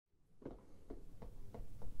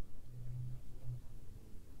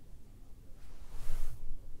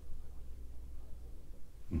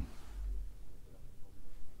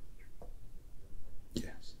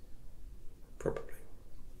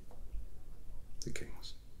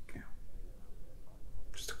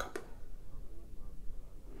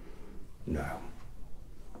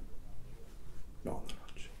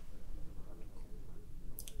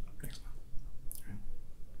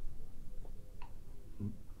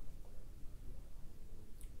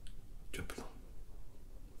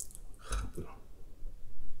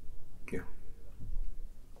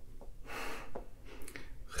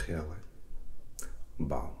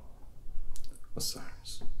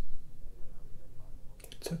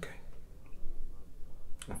It's okay.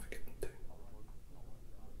 I forget them too.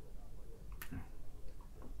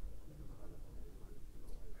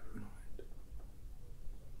 Overnight.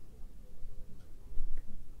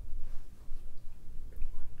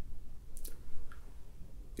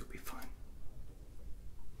 You'll be fine.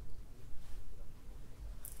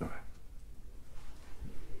 All right.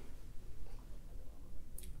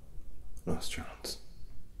 Last chance.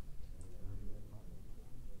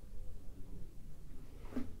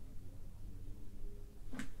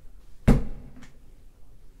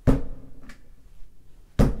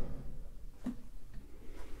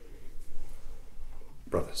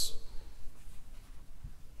 Brothers,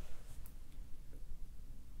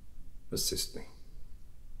 assist me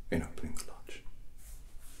in opening the lodge.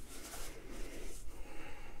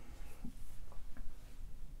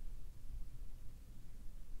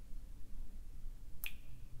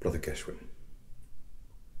 Brother Gershwin,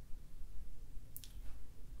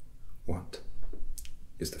 what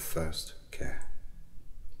is the first care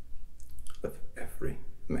of every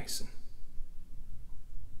Mason?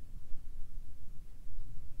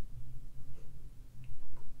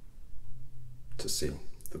 To see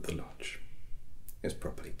that the lodge is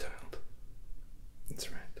properly tiled.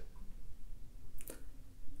 That's right.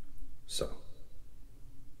 So,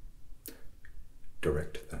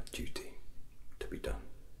 direct that duty to be done.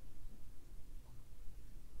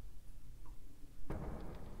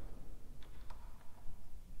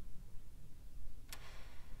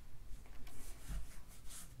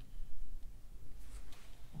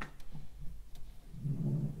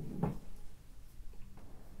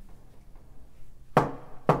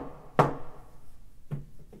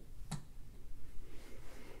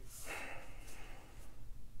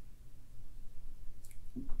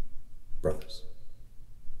 Brothers,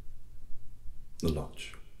 the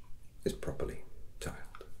lodge is properly tiled.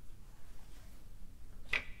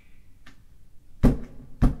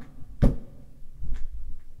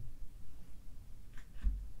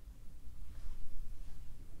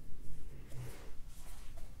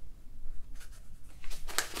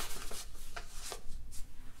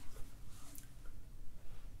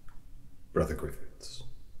 Brother Griffiths,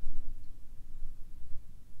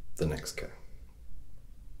 the next care.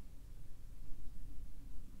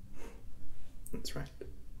 That's right.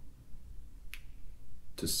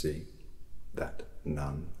 To see that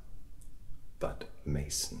none but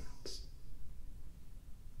Masons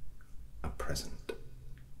are present.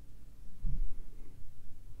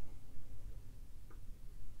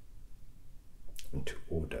 And to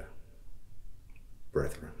order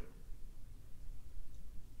brethren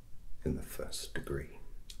in the first degree.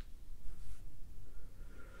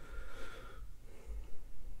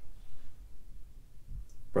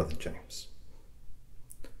 Brother James,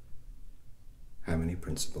 how many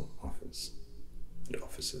principal officers and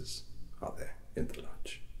officers are there in the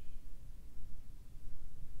lodge?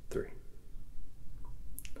 3.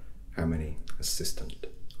 How many assistant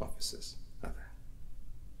officers are there?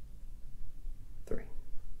 3.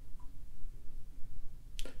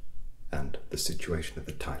 And the situation of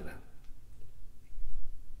the tiler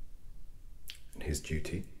and his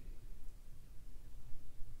duty?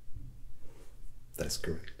 That is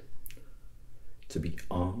correct. To be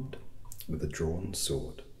armed with a drawn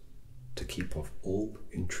sword to keep off all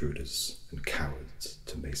intruders and cowards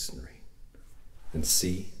to Masonry, and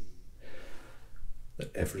see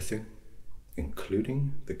that everything,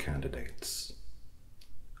 including the candidates,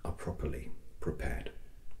 are properly prepared.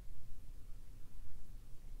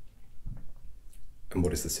 And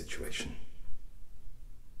what is the situation?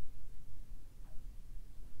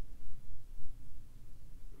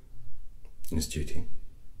 In his duty?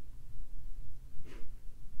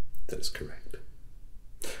 That is correct.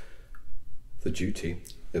 The duty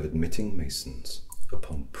of admitting Masons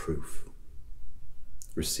upon proof,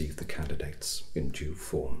 receive the candidates in due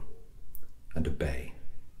form, and obey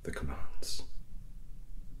the commands.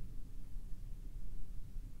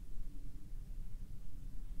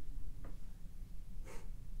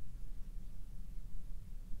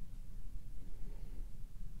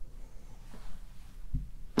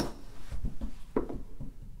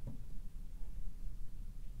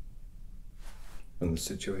 And the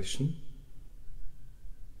situation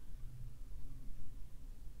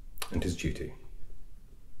and his duty.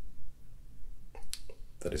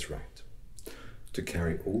 That is right. To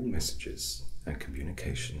carry all messages and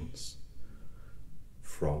communications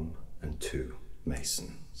from and to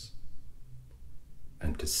Masons,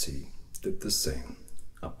 and to see that the same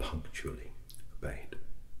are punctually obeyed.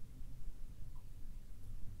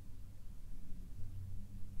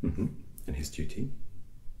 And his duty?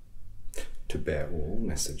 To bear all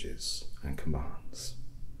messages and commands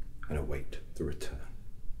and await the return.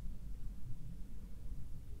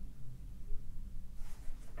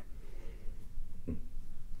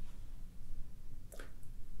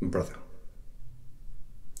 Brother,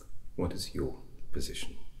 what is your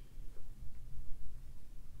position?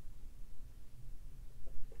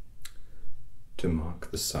 To mark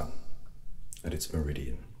the sun at its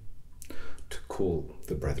meridian, to call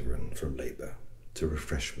the brethren from labour to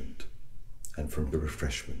refreshment, and from the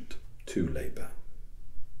refreshment to labour,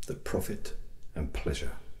 that profit and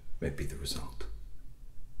pleasure may be the result.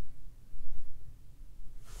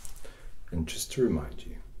 And just to remind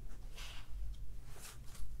you,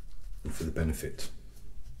 and for the benefit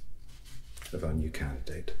of our new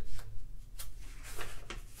candidate,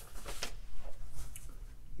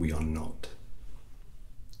 we are not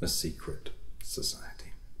a secret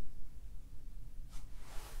society.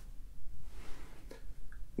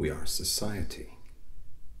 We are a society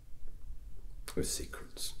with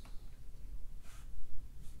secrets.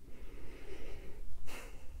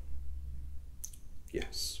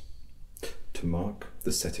 Yes, to mark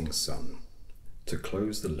the setting sun, to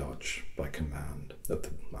close the lodge by command of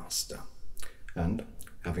the master, and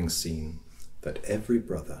having seen that every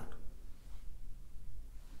brother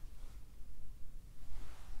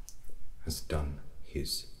has done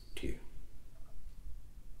his due.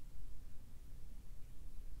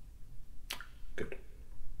 Good.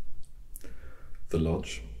 The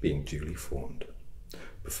lodge being duly formed,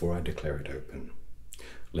 before I declare it open,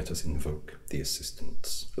 let us invoke the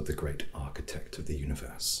assistance of the great architect of the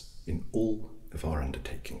universe in all of our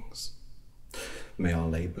undertakings. May our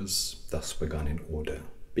labours, thus begun in order,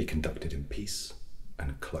 be conducted in peace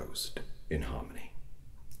and closed in harmony.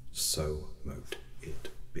 So mote it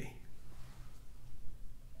be.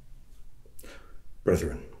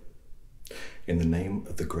 Brethren, in the name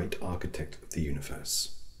of the great architect of the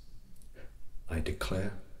universe, I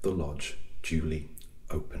declare the lodge duly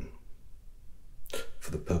open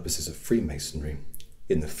for the purposes of Freemasonry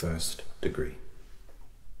in the first degree.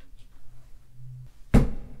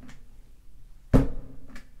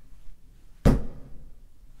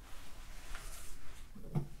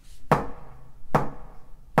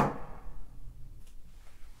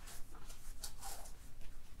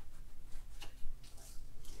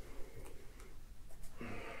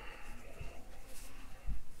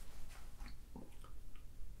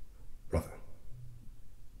 Brother,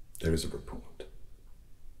 there is a report.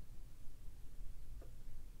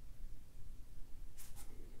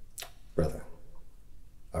 Brother,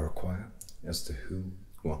 I require as to who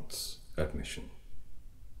wants admission.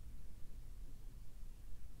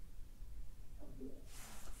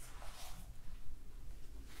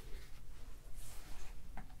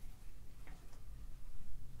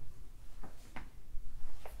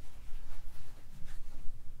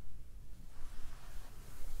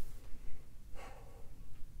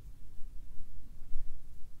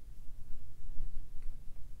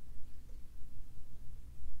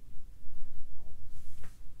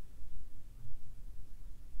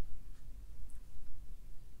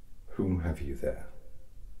 Whom have you there?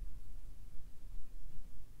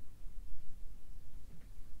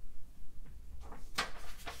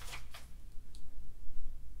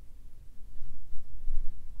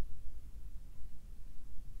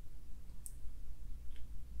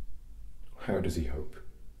 How does he hope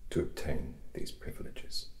to obtain these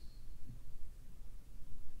privileges?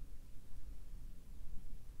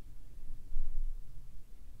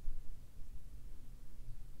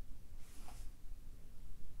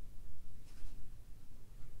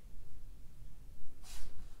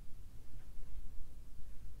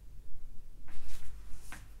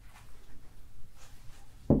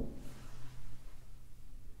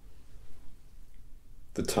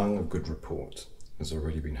 The tongue of good report has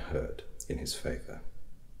already been heard in his favour.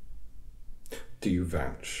 Do you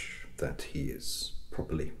vouch that he is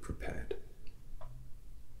properly prepared?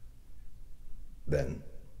 Then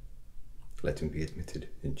let him be admitted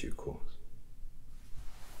in due course.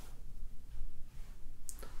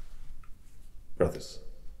 Brothers,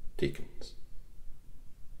 deacons,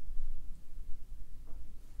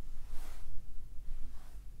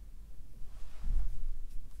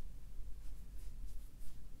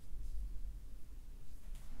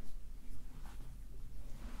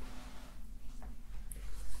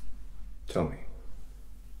 tell me,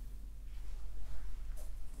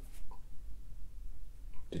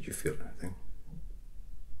 did you feel anything?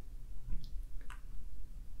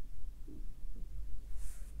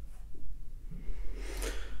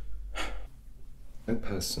 No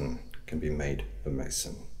person can be made a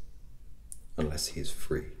Mason unless he is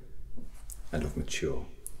free and of mature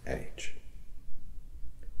age.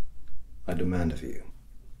 I demand of you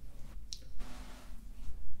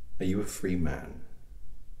Are you a free man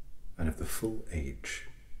and of the full age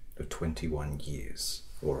of 21 years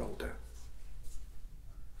or older?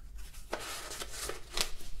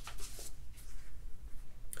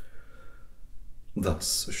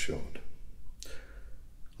 Thus assured,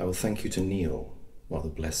 I will thank you to kneel while the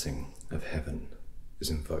blessing of heaven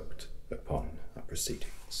is invoked upon our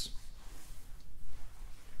proceedings.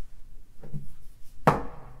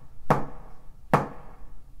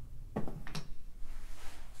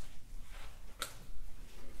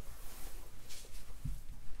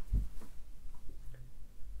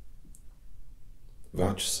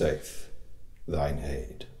 Vouchsafe thine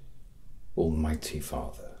aid, Almighty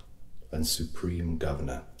Father and Supreme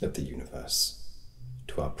Governor of the universe,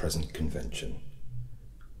 to our present convention,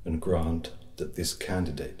 and grant that this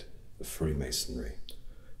candidate of Freemasonry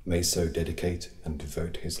may so dedicate and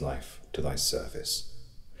devote his life to thy service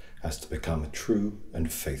as to become a true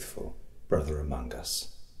and faithful brother among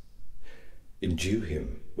us. Endue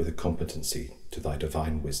him with a competency to thy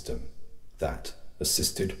divine wisdom, that,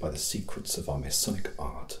 assisted by the secrets of our Masonic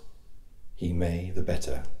art, he may the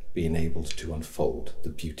better be enabled to unfold the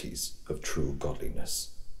beauties of true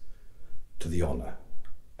godliness, to the honour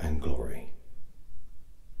and glory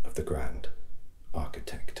of the Grand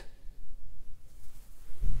Architect.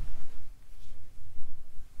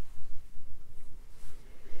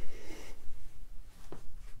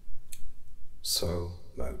 So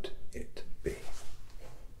mote it be.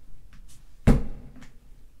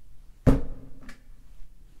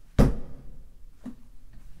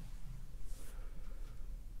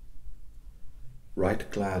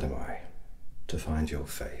 Right glad am I to find your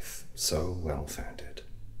faith so well founded.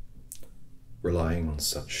 Relying on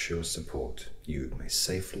such sure support, you may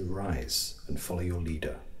safely rise and follow your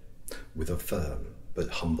leader with a firm but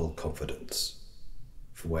humble confidence.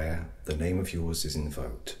 For where the name of yours is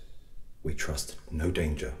invoked, we trust no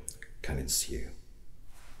danger can ensue.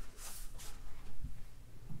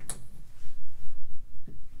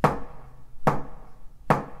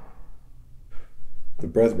 The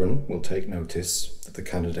brethren will take notice that the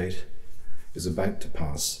candidate is about to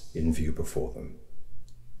pass in view before them,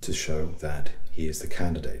 to show that he is the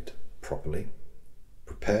candidate properly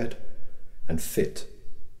prepared and fit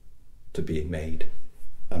to be made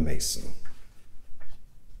a Mason.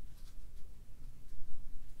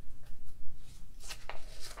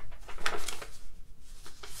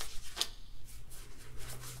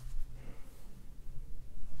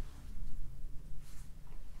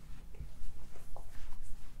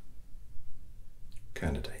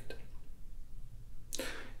 Candidate,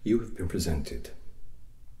 you have been presented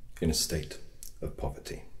in a state of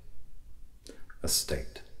poverty, a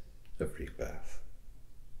state of rebirth.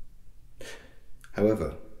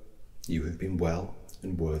 However, you have been well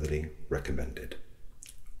and worthily recommended,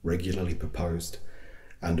 regularly proposed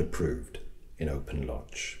and approved in open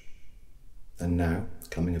lodge, and now,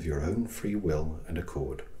 coming of your own free will and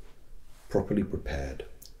accord, properly prepared,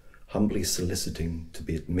 humbly soliciting to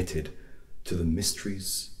be admitted to the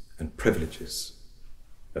mysteries and privileges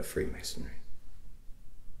of Freemasonry.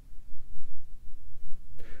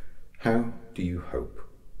 How do you hope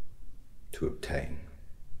to obtain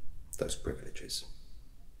those privileges?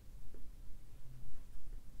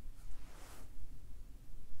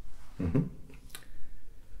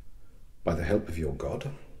 By the help of your God,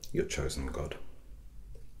 your chosen God,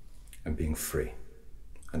 and being free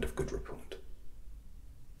and of good report.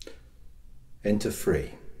 Enter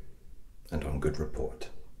free and on good report.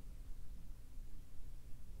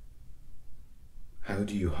 How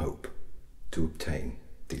do you hope to obtain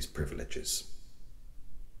these privileges?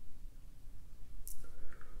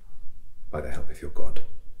 By the help of your God,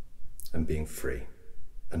 and being free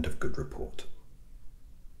and of good report.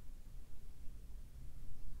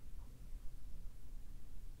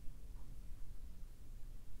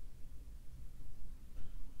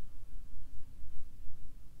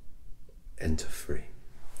 Enter free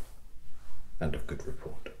and of good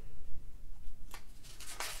report.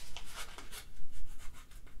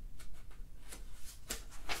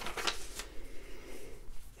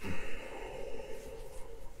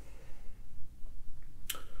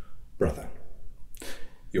 Brother,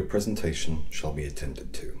 your presentation shall be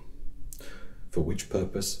attended to, for which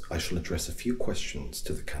purpose I shall address a few questions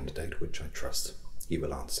to the candidate, which I trust he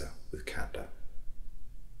will answer with candour.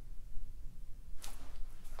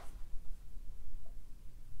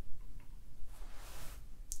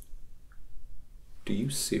 Do you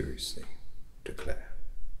seriously declare,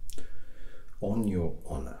 on your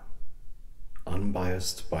honour,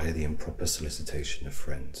 unbiased by the improper solicitation of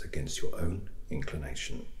friends against your own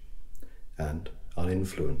inclination, and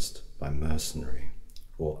uninfluenced by mercenary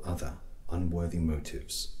or other unworthy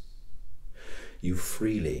motives, you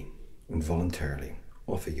freely and voluntarily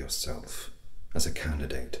offer yourself as a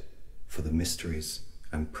candidate for the mysteries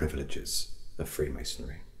and privileges of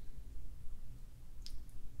Freemasonry.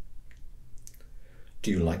 Do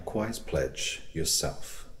you likewise pledge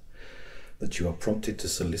yourself that you are prompted to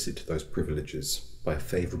solicit those privileges by a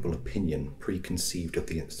favourable opinion preconceived of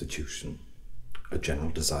the institution, a general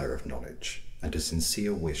desire of knowledge, and a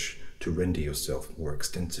sincere wish to render yourself more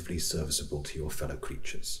extensively serviceable to your fellow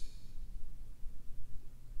creatures?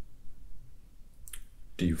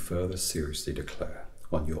 Do you further seriously declare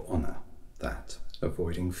on your honour that,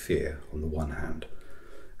 avoiding fear on the one hand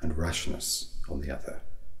and rashness on the other,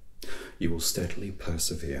 you will steadily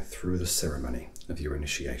persevere through the ceremony of your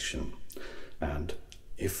initiation, and,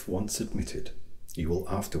 if once admitted, you will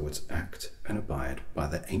afterwards act and abide by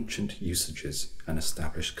the ancient usages and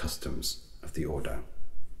established customs of the order?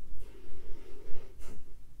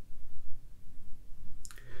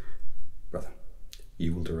 Brother,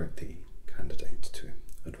 you will direct the candidate to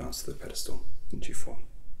advance to the pedestal in due form.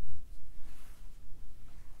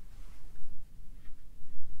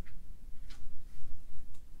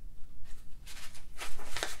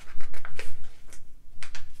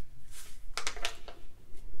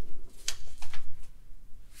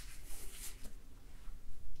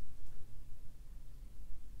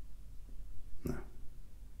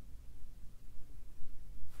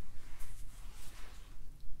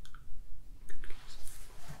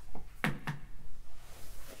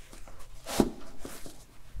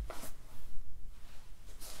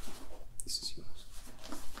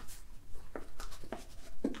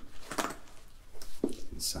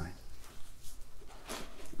 Inside.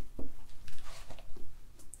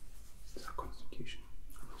 It's our constitution,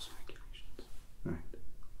 our rules and regulations. Right.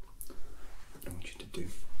 What I want you to do,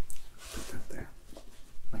 put that there,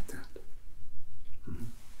 like that.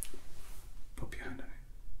 Pop your hand on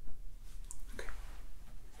it. Okay.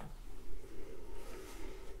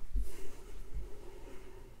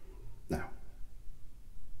 Now,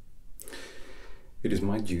 it is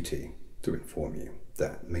my duty to inform you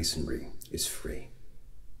that Masonry is free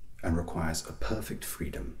and requires a perfect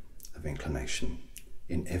freedom of inclination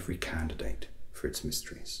in every candidate for its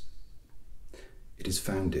mysteries. It is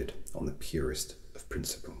founded on the purest of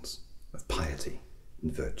principles of piety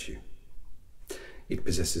and virtue. It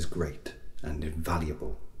possesses great and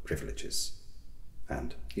invaluable privileges,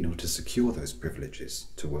 and in order to secure those privileges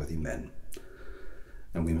to worthy men,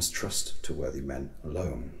 and we must trust to worthy men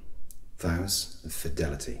alone, vows of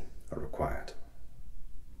fidelity are required.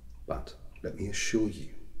 But let me assure you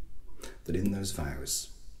that in those vows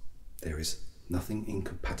there is nothing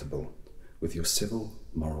incompatible with your civil,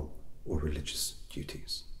 moral, or religious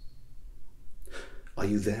duties. Are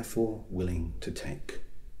you therefore willing to take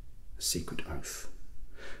a secret oath,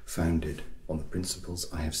 founded on the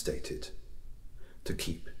principles I have stated, to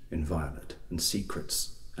keep inviolate and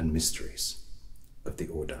secrets and mysteries of the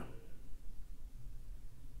order?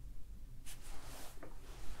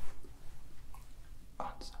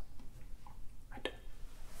 Answer. I do.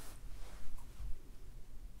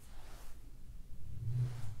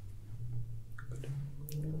 Good.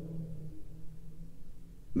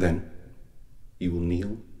 Then you will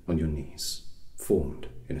kneel on your knees, formed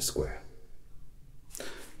in a square.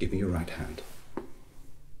 Give me your right hand,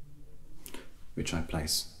 which I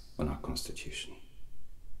place on our constitution.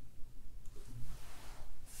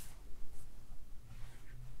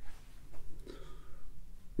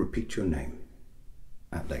 Repeat your name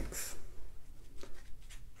at length,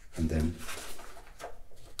 and then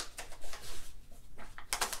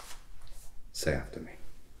say after me.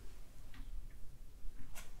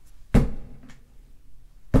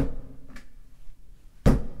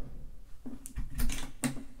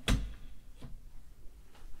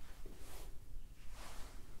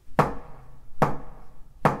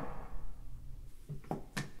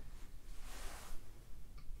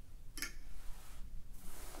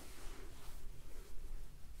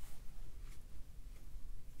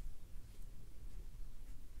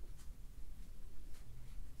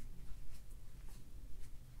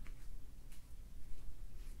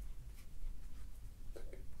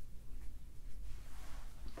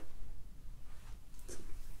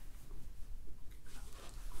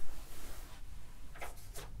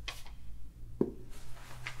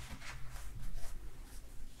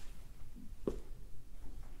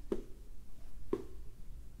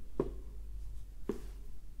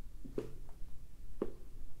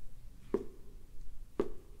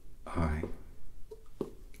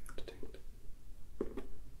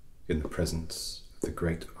 In the presence of the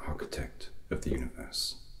great architect of the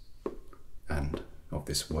universe, and of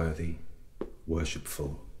this worthy,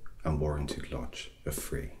 worshipful, and warranted lodge of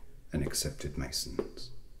free and accepted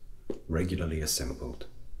Masons, regularly assembled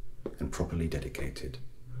and properly dedicated,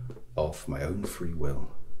 of my own free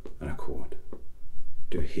will and accord,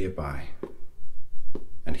 do hereby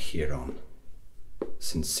and hereon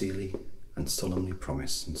sincerely and solemnly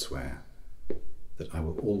promise and swear that I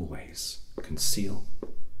will always conceal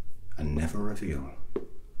and never reveal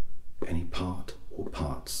any part or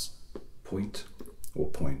parts, point or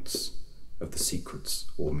points of the secrets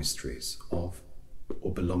or mysteries of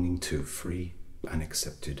or belonging to free and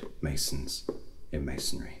accepted Masons in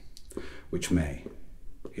Masonry, which may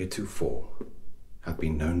heretofore have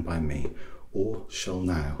been known by me, or shall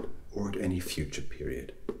now or at any future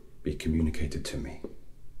period be communicated to me,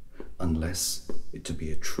 unless it to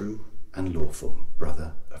be a true and lawful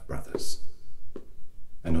brother of brothers,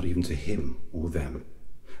 and not even to him or them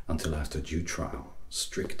until after due trial,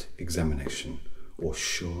 strict examination, or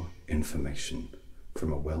sure information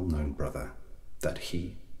from a well-known brother that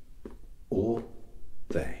he or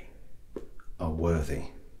they are worthy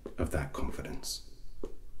of that confidence,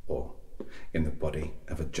 or in the body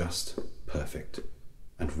of a just, perfect,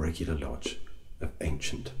 and regular lodge of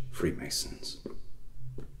ancient Freemasons.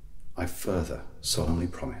 I further solemnly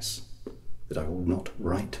promise that I will not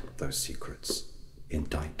write those secrets,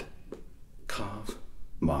 indite, carve,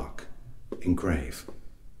 mark, engrave,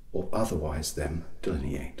 or otherwise them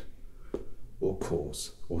delineate, or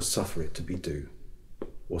cause, or suffer it to be do,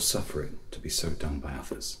 or suffer it to be so done by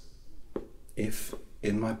others, if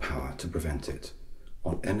in my power to prevent it,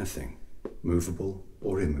 on anything movable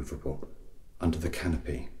or immovable under the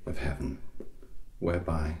canopy of heaven,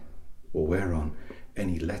 whereby or whereon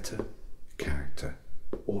any letter, character,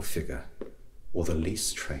 or figure, or the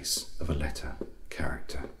least trace of a letter,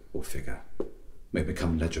 character, or figure, may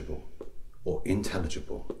become legible or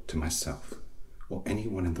intelligible to myself or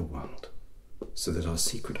anyone in the world, so that our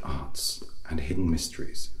secret arts and hidden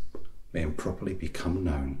mysteries may improperly become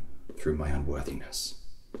known through my unworthiness.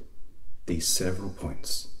 These several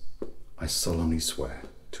points I solemnly swear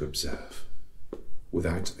to observe,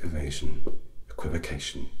 without evasion,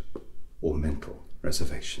 equivocation, or mental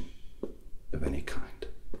reservation of any kind,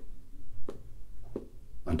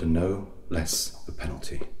 under no less a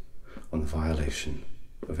penalty on the violation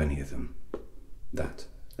of any of them, that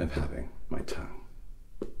of having my tongue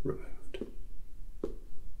removed.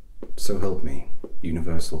 So help me,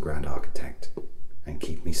 Universal Grand Architect, and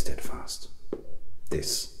keep me steadfast.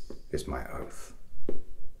 This is my oath.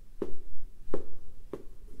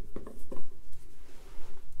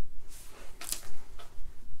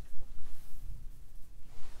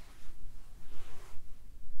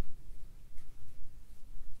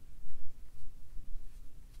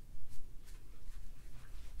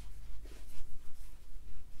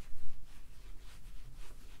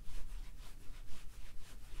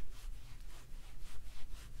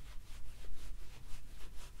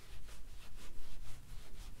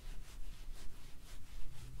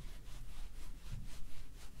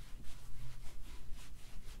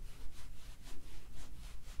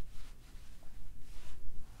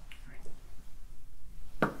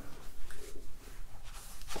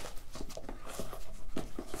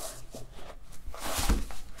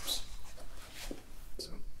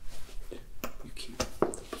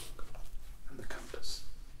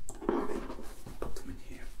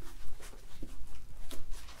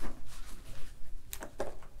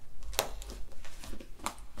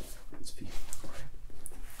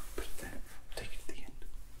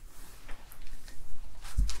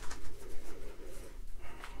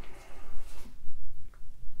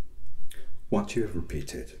 What you have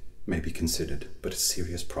repeated may be considered but a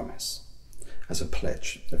serious promise, as a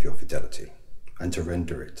pledge of your fidelity, and to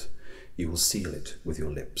render it, you will seal it with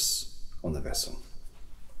your lips on the vessel.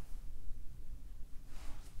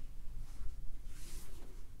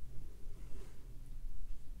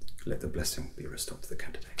 Let the blessing be restored to the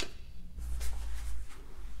candidate.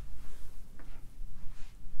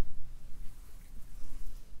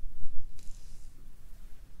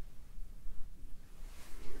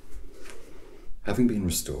 Having been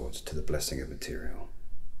restored to the blessing of material,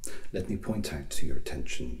 let me point out to your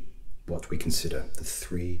attention what we consider the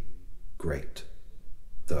three great,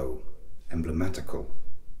 though emblematical,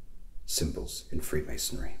 symbols in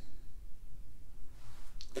Freemasonry.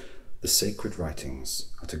 The sacred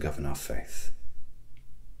writings are to govern our faith.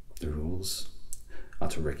 The rules are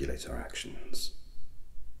to regulate our actions,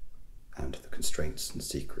 and the constraints and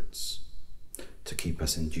secrets to keep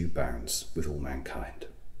us in due bounds with all mankind,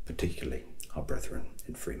 particularly our brethren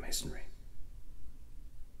in Freemasonry.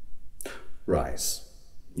 Rise,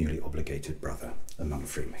 newly obligated brother among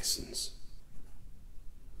Freemasons.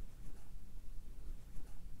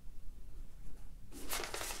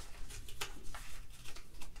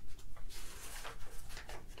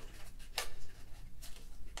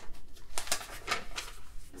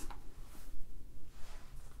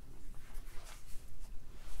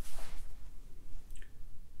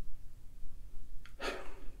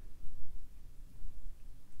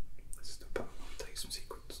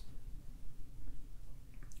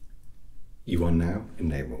 You are now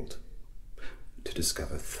enabled to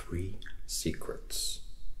discover 3 secrets.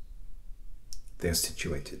 They are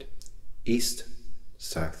situated east,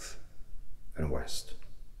 south, and west.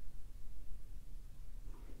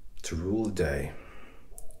 To rule the day,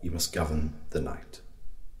 you must govern the night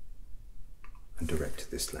and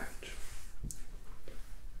direct this lounge.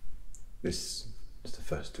 This is the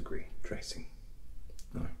 1st degree tracing.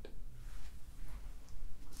 All right.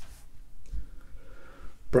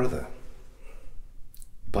 Brother,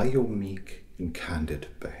 by your meek and candid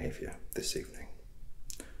behavior this evening,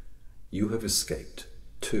 you have escaped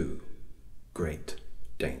 2 great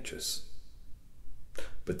dangers.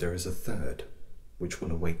 But there is a 3rd which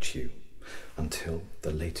will await you until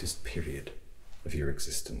the latest period of your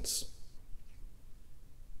existence.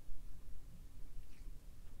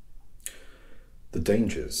 The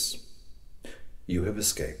dangers you have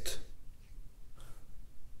escaped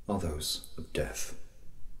are those of death.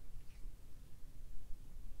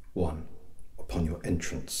 1, upon your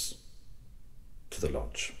entrance to the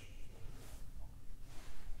lodge.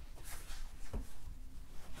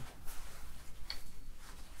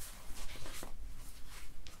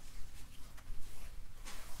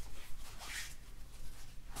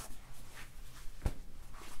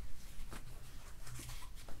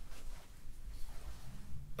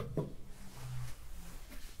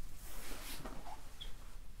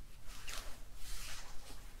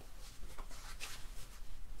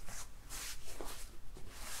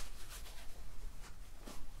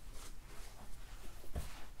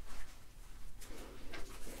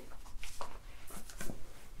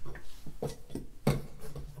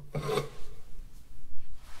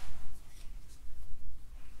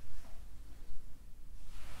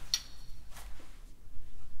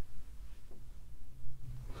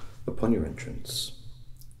 Upon your entrance,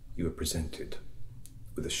 you are presented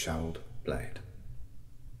with a showelled blade.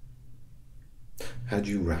 Had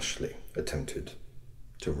you rashly attempted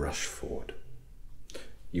to rush forward,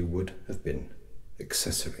 you would have been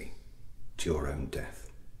accessory to your own death,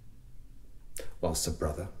 whilst the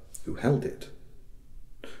brother who held it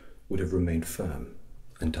would have remained firm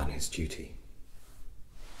and done his duty.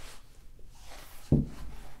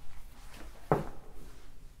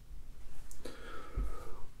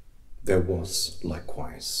 There was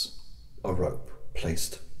likewise a rope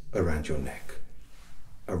placed around your neck,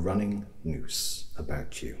 a running noose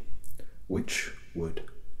about you, which would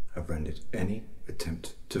have rendered any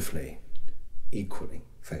attempt to flee equally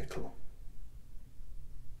fatal.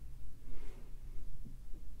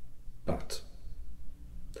 But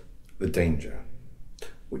the danger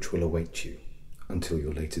which will await you until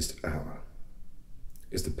your latest hour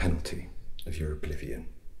is the penalty of your oblivion,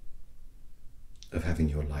 of having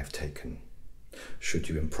your life taken, should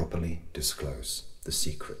you improperly disclose the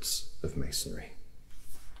secrets of Masonry.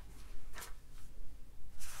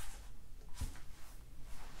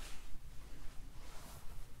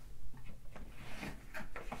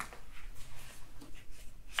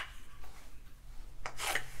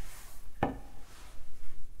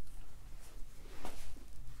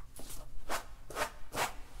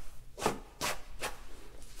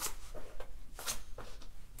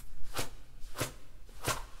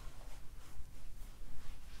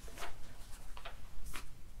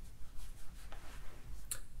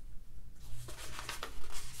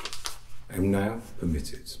 I am now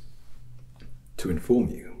permitted to inform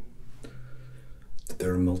you that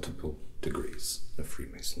there are multiple degrees of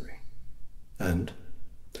Freemasonry and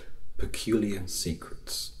peculiar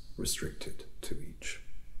secrets restricted to each.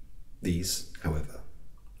 These, however,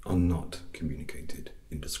 are not communicated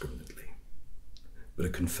indiscriminately, but are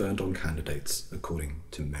conferred on candidates according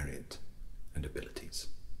to merit and abilities.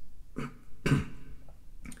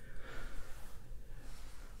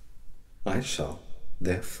 I shall,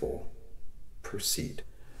 therefore, proceed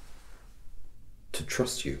to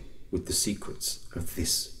trust you with the secrets of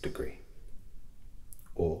this degree,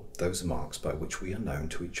 or those marks by which we are known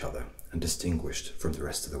to each other and distinguished from the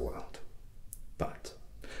rest of the world, but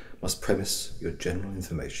must premise your general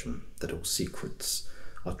information that all secrets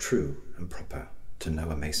are true and proper to know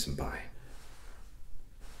a Mason by.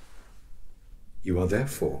 You are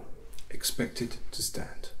therefore expected to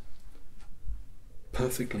stand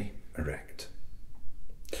perfectly erect,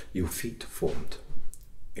 your feet formed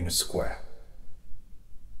in a square,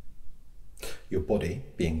 your body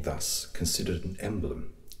being thus considered an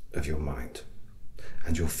emblem of your mind,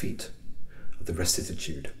 and your feet are the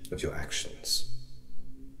restitute of your actions.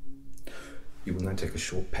 You will now take a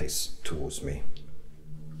short pace towards me.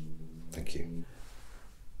 Thank you.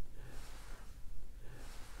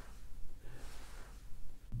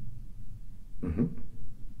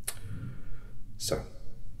 So,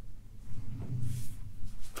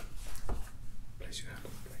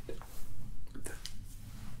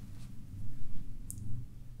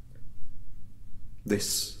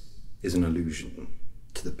 This is an allusion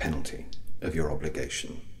to the penalty of your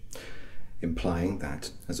obligation, implying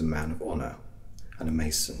that as a man of honour and a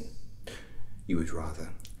Mason, you would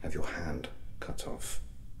rather have your hand cut off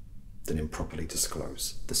than improperly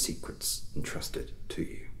disclose the secrets entrusted to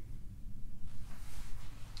you.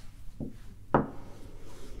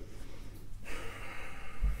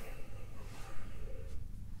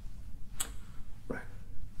 Right.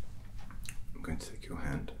 I'm going to take your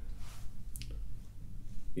hand.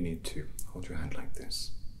 You need to hold your hand like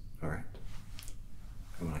this, all right?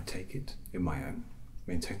 And when I take it in my own,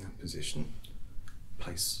 maintain that position,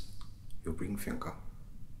 place your ring finger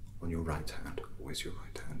on your right hand, always your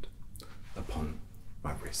right hand, upon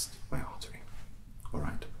my wrist, my artery, all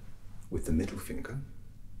right? With the middle finger,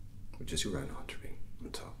 which is your own artery,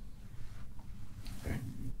 on top, okay?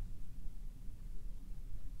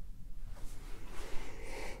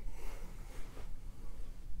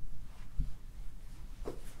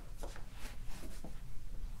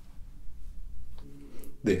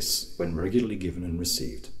 This, when regularly given and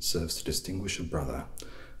received, serves to distinguish a brother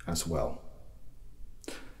as well.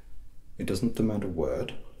 It doesn't demand a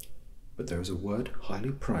word, but there is a word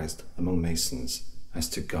highly prized among Masons as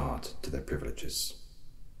to guard to their privileges.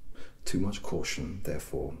 Too much caution,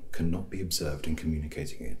 therefore, cannot be observed in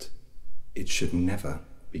communicating it. It should never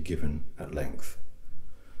be given at length,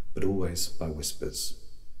 but always by whispers,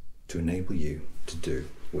 to enable you to do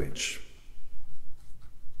which.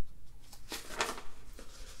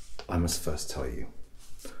 I must first tell you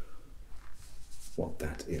what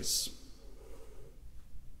that is.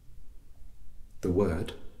 The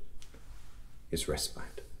word is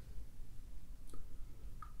respite.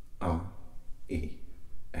 R-E-S-P-I-T-E.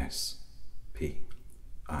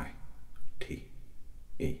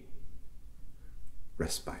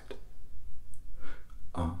 Respite.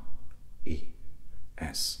 R-E-S-P-I-T-E.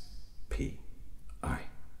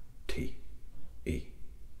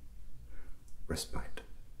 Respite.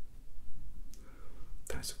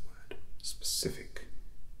 That is a word specific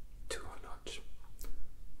to our lodge.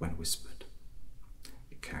 When whispered,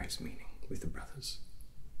 it carries meaning with the brothers.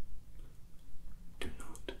 Do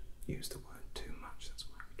not use the word too much, that's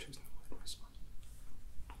why we've chosen the word respite.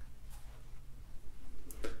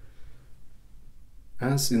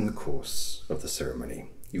 As in the course of the ceremony,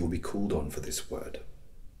 you will be called on for this word,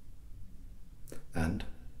 and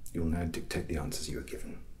you will now dictate the answers you are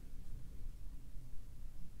given.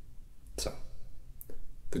 So,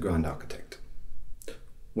 the Grand Architect.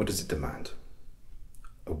 What does it demand?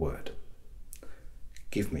 A word.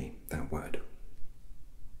 Give me that word.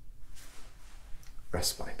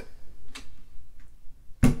 Respite.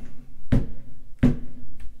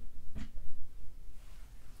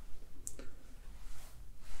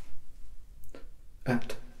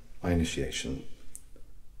 At my initiation,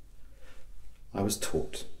 I was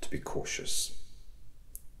taught to be cautious.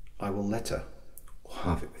 I will letter or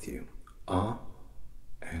halve it with you. R-S-I-E.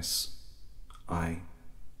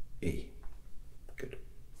 Good.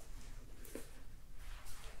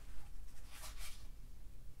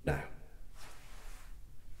 Now,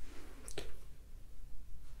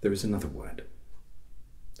 there is another word,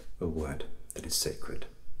 a word that is sacred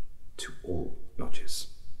to all lodges.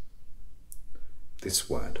 This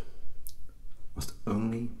word must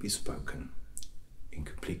only be spoken in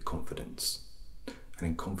complete confidence, and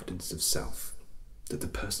in confidence of self, that the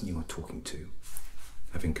person you are talking to,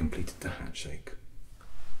 having completed the handshake,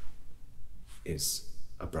 is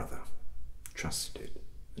a brother, trusted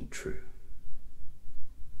and true.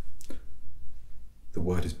 The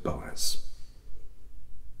word is Boaz.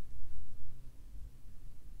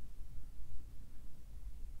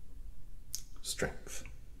 Strength.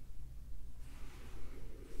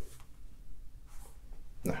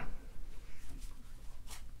 Now,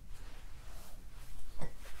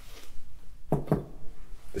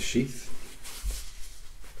 the sheath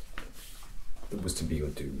that was to be your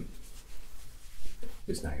doom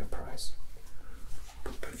is now your prize.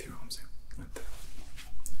 Put both your arms in, like that.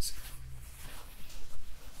 That's it.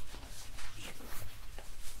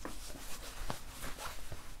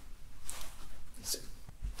 That's it.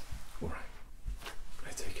 All right.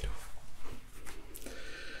 I take it off.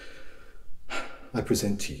 I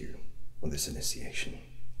present to you on this initiation.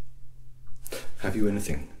 Have you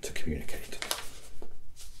anything to communicate?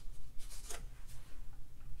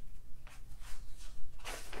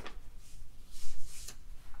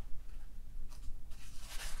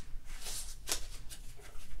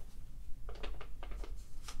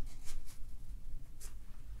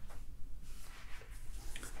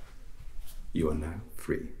 You are now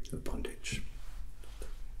free of bondage.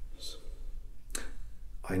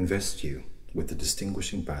 I invest you with the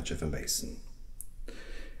distinguishing badge of a Mason,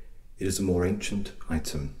 It is a more ancient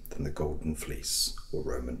item than the golden fleece or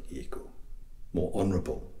Roman eagle, more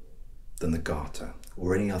honourable than the garter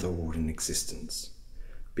or any other order in existence,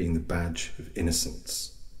 being the badge of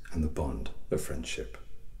innocence and the bond of friendship.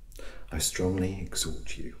 I strongly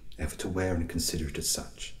exhort you ever to wear and consider it as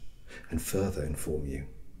such, and further inform you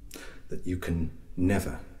that you can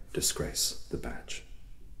never disgrace the badge,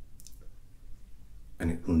 and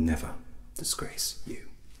it will never disgrace you.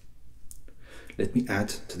 Let me add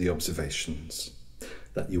to the observations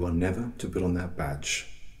that you are never to put on that badge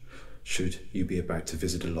should you be about to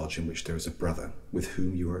visit a lodge in which there is a brother with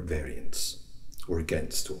whom you are at variance, or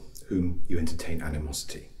against, or whom you entertain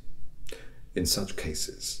animosity. In such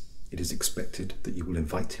cases, it is expected that you will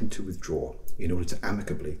invite him to withdraw in order to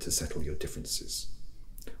amicably settle your differences,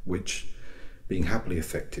 which, being happily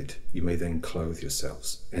effected, you may then clothe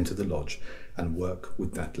yourselves, enter the lodge, and work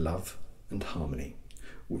with that love and harmony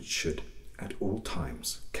which should at all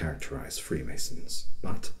times characterize Freemasons.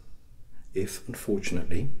 But if,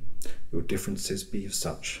 unfortunately, your differences be of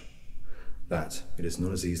such that it is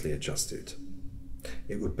not as easily adjusted,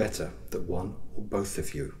 it would better that one or both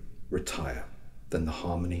of you retire than the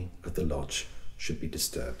harmony of the lodge should be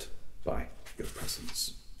disturbed by your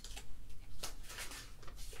presence.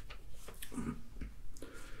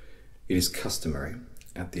 It is customary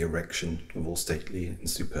at the erection of all stately and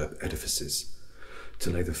superb edifices to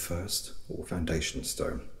lay the first or foundation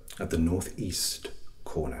stone at the northeast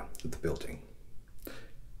corner of the building.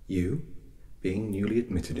 You, being newly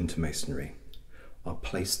admitted into Masonry, are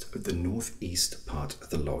placed at the northeast part of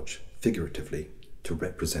the lodge, figuratively, to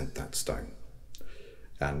represent that stone.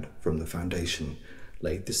 And from the foundation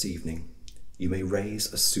laid this evening, you may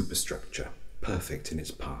raise a superstructure, perfect in its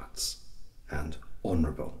parts, and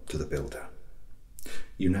honourable to the builder.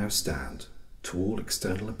 You now stand, to all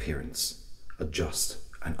external appearance, a just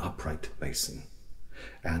and upright mason,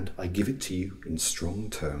 and I give it to you in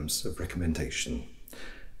strong terms of recommendation,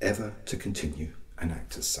 ever to continue and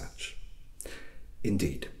act as such.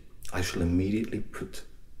 Indeed, I shall immediately put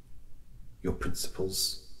your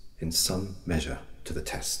principles in some measure to the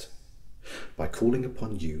test, by calling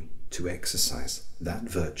upon you to exercise that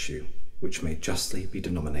virtue which may justly be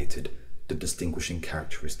denominated the distinguishing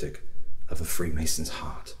characteristic of a Freemason's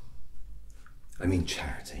heart. I mean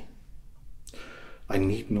charity. I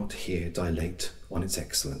need not here dilate on its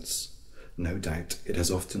excellence. No doubt it has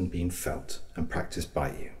often been felt and practiced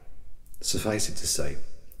by you. Suffice it to say,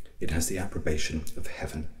 it has the approbation of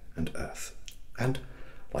heaven and earth, and,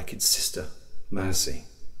 like its sister, mercy,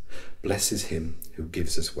 blesses him who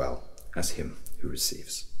gives as well as him who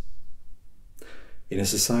receives. In a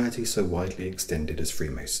society so widely extended as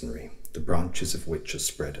Freemasonry, the branches of which are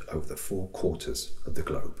spread over the 4 quarters of the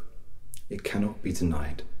globe, it cannot be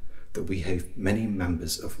denied that we have many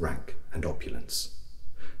members of rank and opulence.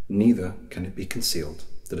 Neither can it be concealed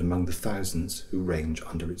that among the thousands who range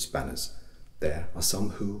under its banners, there are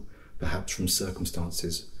some who, perhaps from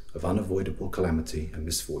circumstances of unavoidable calamity and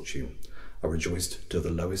misfortune, are rejoiced to the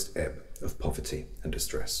lowest ebb of poverty and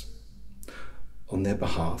distress. On their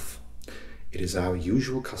behalf, it is our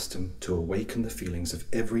usual custom to awaken the feelings of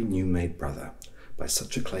every new-made brother by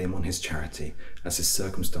such a claim on his charity as his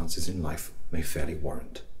circumstances in life may fairly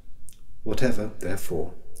warrant. Whatever,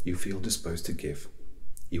 therefore, you feel disposed to give,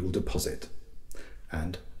 you will deposit,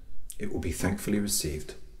 and it will be thankfully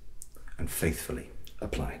received and faithfully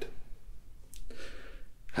applied.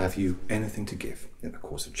 Have you anything to give in the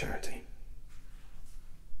course of charity?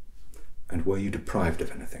 And were you deprived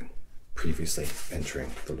of anything previously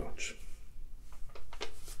entering the lodge?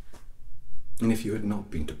 And if you had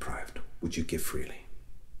not been deprived, would you give freely?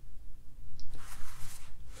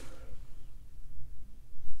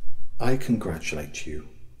 I congratulate you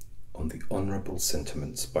on the honourable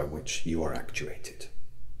sentiments by which you are actuated.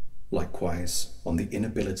 Likewise, on the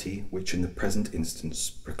inability which in the present instance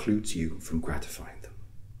precludes you from gratifying them.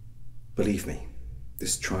 Believe me,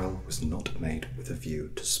 this trial was not made with a view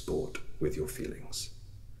to sport with your feelings.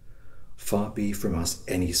 Far be from us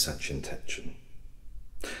any such intention.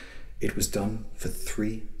 It was done for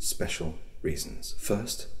 3 special reasons.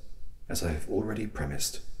 First, as I have already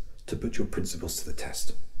premised, to put your principles to the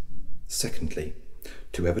test. Secondly,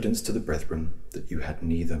 to evidence to the brethren that you had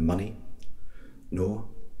neither money nor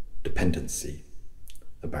dependency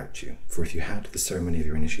about you, for if you had, the ceremony of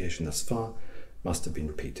your initiation thus far must have been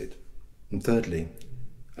repeated. And thirdly,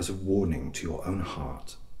 as a warning to your own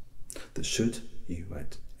heart, that should you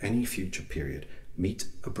at any future period meet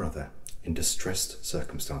a brother in distressed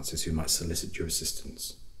circumstances who might solicit your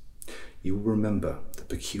assistance, you will remember the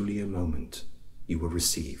peculiar moment you were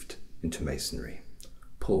received into Masonry,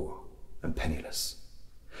 poor and penniless,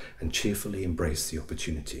 and cheerfully embrace the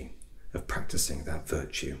opportunity of practicing that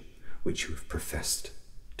virtue which you have professed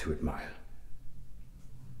to admire.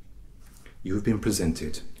 You have been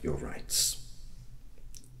presented your rights.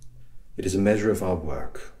 It is a measure of our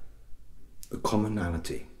work, the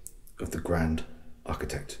commonality of the grand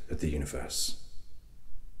architect of the universe.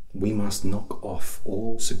 We must knock off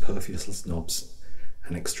all superfluous knobs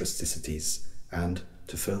and eccentricities, and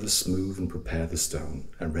to further smooth and prepare the stone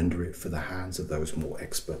and render it for the hands of those more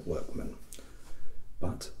expert workmen.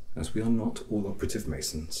 But as we are not all operative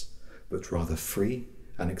masons, but rather free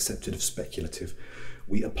and accepted of speculative,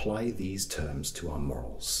 we apply these terms to our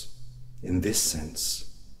morals. In this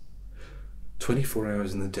sense, 24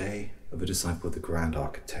 hours in the day of a disciple of the grand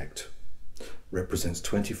architect represents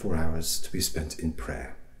 24 hours to be spent in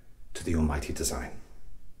prayer to the Almighty Design,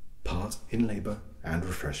 part in labour and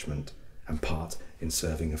refreshment, and part in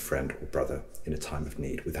serving a friend or brother in a time of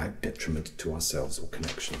need without detriment to ourselves or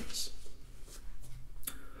connections.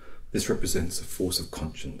 This represents a force of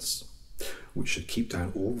conscience which should keep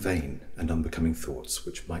down all vain and unbecoming thoughts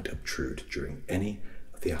which might obtrude during any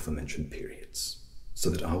of the aforementioned periods, so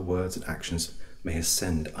that our words and actions may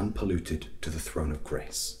ascend unpolluted to the throne of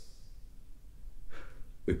grace.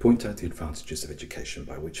 We point out the advantages of education,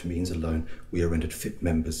 by which means alone we are rendered fit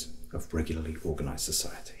members of regularly organised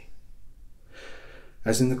society.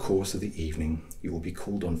 As in the course of the evening you will be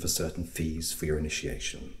called on for certain fees for your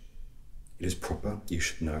initiation, it is proper you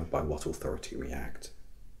should know by what authority we act.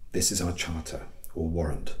 This is our charter or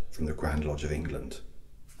warrant from the Grand Lodge of England.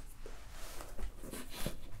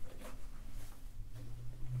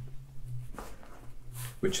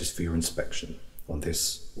 Which is for your inspection on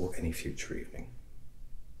this or any future evening.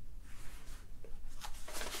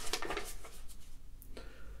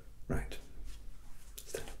 Right.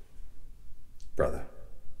 Brother,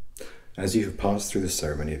 as you have passed through the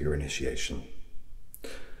ceremony of your initiation,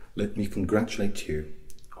 let me congratulate you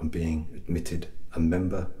on being admitted a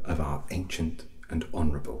member of our ancient and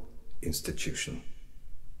honourable institution.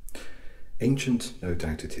 Ancient, no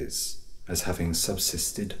doubt it is, as having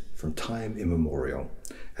subsisted from time immemorial,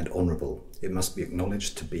 and honourable it must be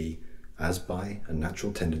acknowledged to be, as by a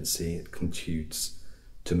natural tendency it concludes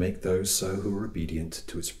to make those so who are obedient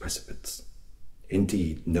to its precepts.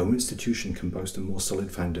 Indeed, no institution can boast a more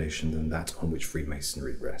solid foundation than that on which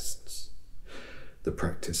Freemasonry rests. The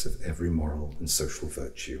practice of every moral and social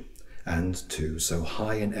virtue, and to so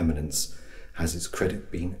high an eminence has its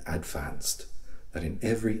credit been advanced, that in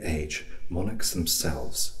every age monarchs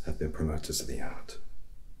themselves have been promoters of the art.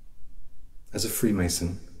 As a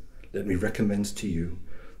Freemason, let me recommend to you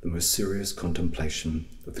the most serious contemplation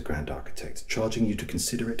of the Grand Architect, charging you to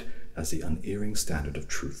consider it as the unerring standard of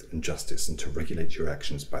truth and justice, and to regulate your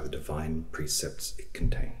actions by the divine precepts it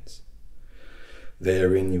contains.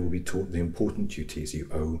 Therein you will be taught the important duties you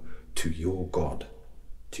owe to your God,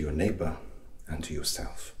 to your neighbour, and to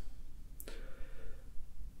yourself.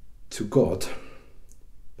 To God,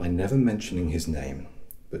 by never mentioning his name,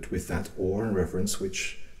 but with that awe and reverence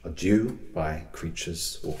which are due by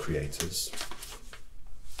creatures or creators,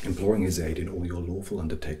 imploring his aid in all your lawful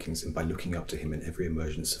undertakings, and by looking up to him in every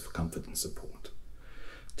emergence of comfort and support.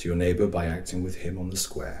 To your neighbour, by acting with him on the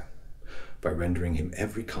square, by rendering him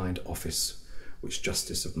every kind office which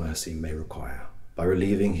justice of mercy may require, by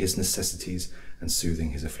relieving his necessities and soothing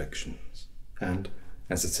his afflictions. And,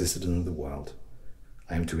 as a citizen of the world,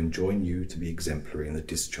 I am to enjoin you to be exemplary in the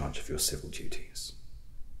discharge of your civil duties.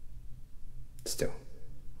 Still,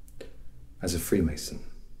 as a Freemason,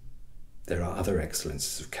 there are other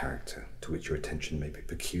excellences of character to which your attention may be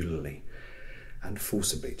peculiarly and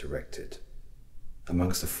forcibly directed.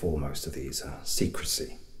 Amongst the foremost of these are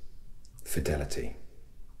secrecy, fidelity,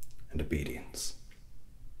 and obedience.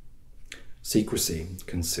 Secrecy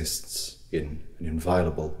consists in an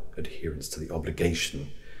inviolable adherence to the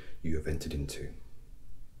obligation you have entered into.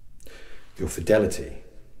 Your fidelity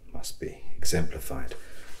must be exemplified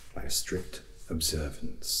by a strict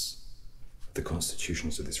observance of the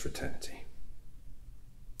constitutions of this fraternity.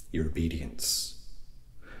 Your obedience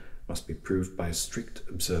must be proved by a strict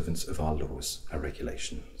observance of our laws, our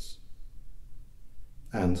regulations.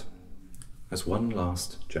 And, as one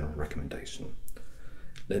last general recommendation,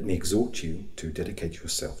 let me exhort you to dedicate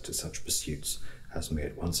yourself to such pursuits as may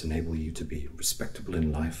at once enable you to be respectable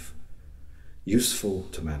in life, useful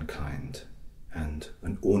to mankind, and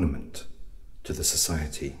an ornament to the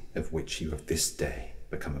society of which you have this day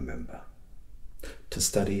become a member. To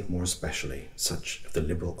study more especially such of the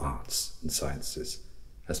liberal arts and sciences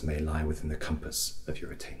as may lie within the compass of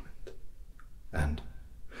your attainment, and,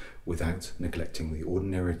 without neglecting the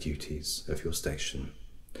ordinary duties of your station,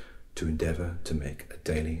 to endeavour to make a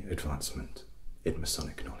daily advancement in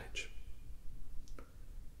Masonic knowledge.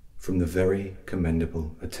 from the very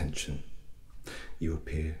commendable attention you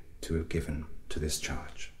appear to have given to this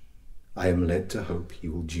charge, I am led to hope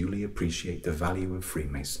you will duly appreciate the value of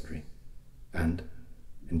Freemasonry and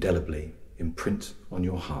indelibly imprint on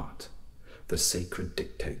your heart the sacred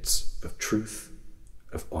dictates of truth,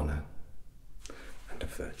 of honor, and of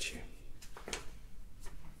virtue.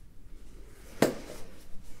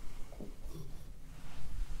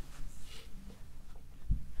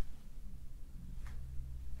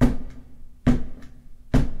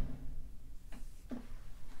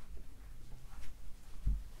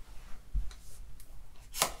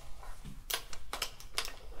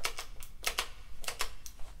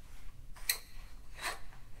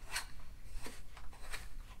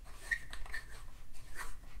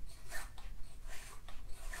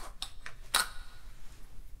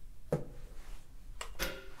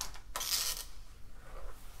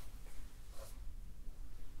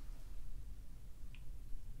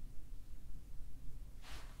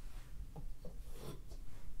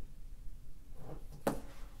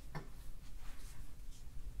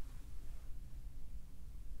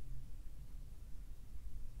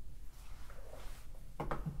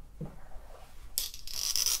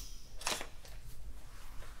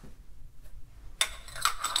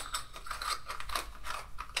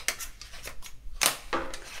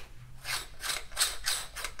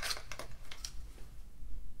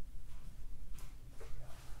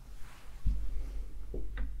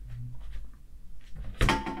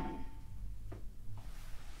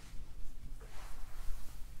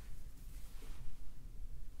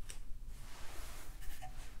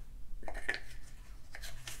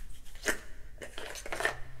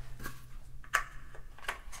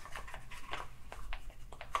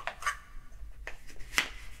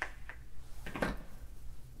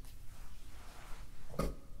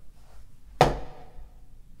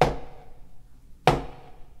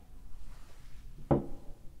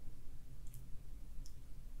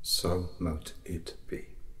 So mote it be.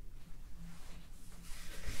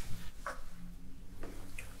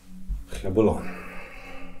 Chabulon,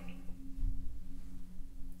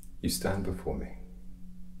 you stand before me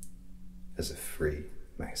as a free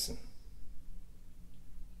Mason.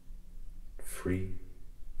 Free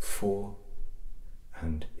for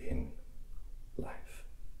and in life.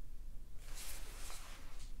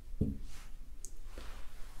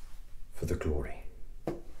 For the glory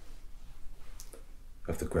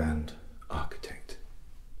of the grand architect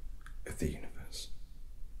of the universe.